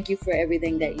thank you for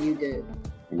everything that you do.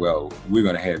 Well, we're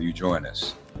going to have you join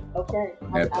us. Okay.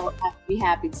 I'll be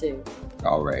happy to.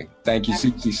 All right. Thank you,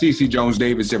 Cece Jones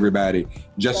Davis, everybody.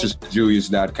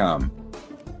 JusticeForJulius.com.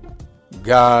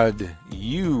 God,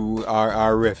 you are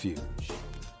our refuge.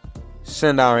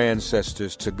 Send our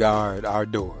ancestors to guard our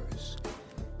doors.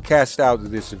 Cast out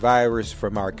this virus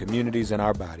from our communities and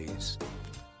our bodies.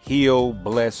 Heal,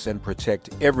 bless, and protect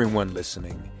everyone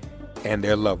listening and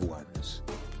their loved ones.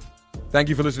 Thank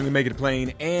you for listening to Make It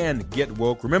Plain and Get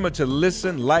Woke. Remember to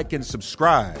listen, like, and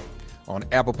subscribe on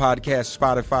Apple Podcasts,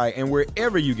 Spotify, and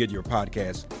wherever you get your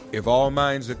podcasts. If all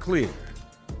minds are clear,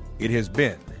 it has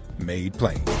been made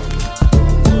plain.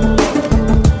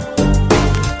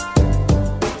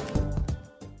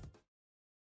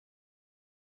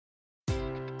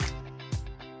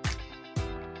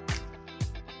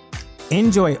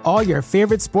 Enjoy all your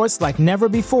favorite sports like never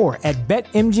before at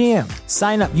BetMGM.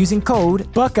 Sign up using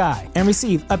code Buckeye and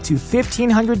receive up to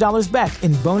 $1,500 back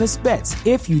in bonus bets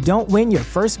if you don't win your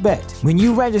first bet. When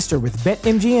you register with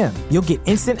BetMGM, you'll get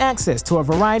instant access to a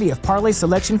variety of parlay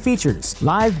selection features,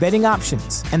 live betting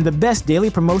options, and the best daily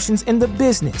promotions in the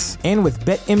business. And with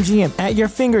BetMGM at your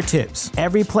fingertips,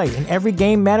 every play and every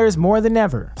game matters more than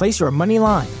ever. Place your money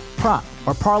line, prop,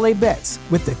 or parlay bets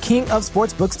with the king of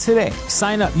sportsbooks today.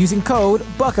 Sign up using code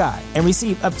Buckeye and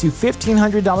receive up to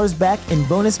 $1,500 back in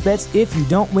bonus bets if you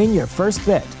don't win your first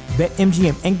bet.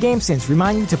 BetMGM and GameSense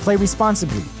remind you to play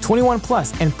responsibly. 21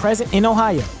 plus and present in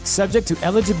Ohio, subject to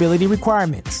eligibility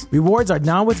requirements. Rewards are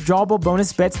non-withdrawable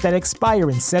bonus bets that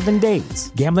expire in 7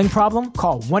 days. Gambling problem?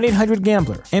 Call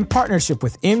 1-800-GAMBLER. In partnership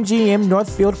with MGM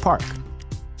Northfield Park.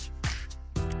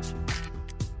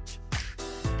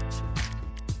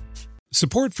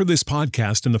 Support for this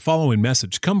podcast and the following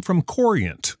message come from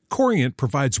Corient. Corient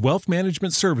provides wealth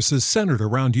management services centered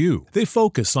around you. They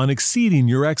focus on exceeding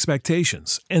your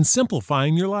expectations and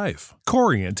simplifying your life.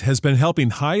 Corient has been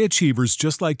helping high achievers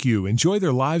just like you enjoy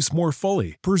their lives more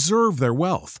fully, preserve their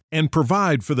wealth, and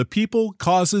provide for the people,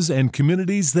 causes, and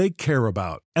communities they care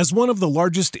about. As one of the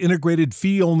largest integrated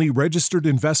fee-only registered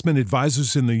investment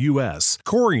advisors in the U.S.,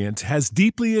 Corient has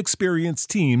deeply experienced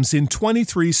teams in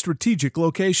 23 strategic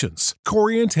locations.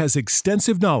 Corient has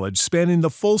extensive knowledge spanning the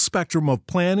full spectrum of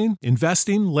planning, planning,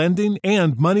 investing, lending,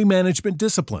 and money management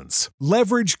disciplines.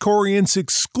 Leverage Corient's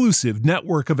exclusive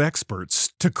network of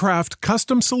experts to craft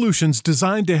custom solutions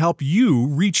designed to help you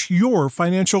reach your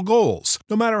financial goals,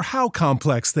 no matter how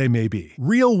complex they may be.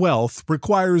 Real wealth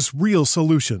requires real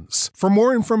solutions. For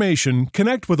more information,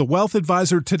 connect with a wealth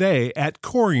advisor today at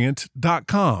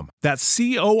Corient.com. That's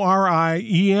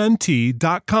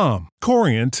Corient.com.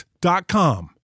 Corient.com.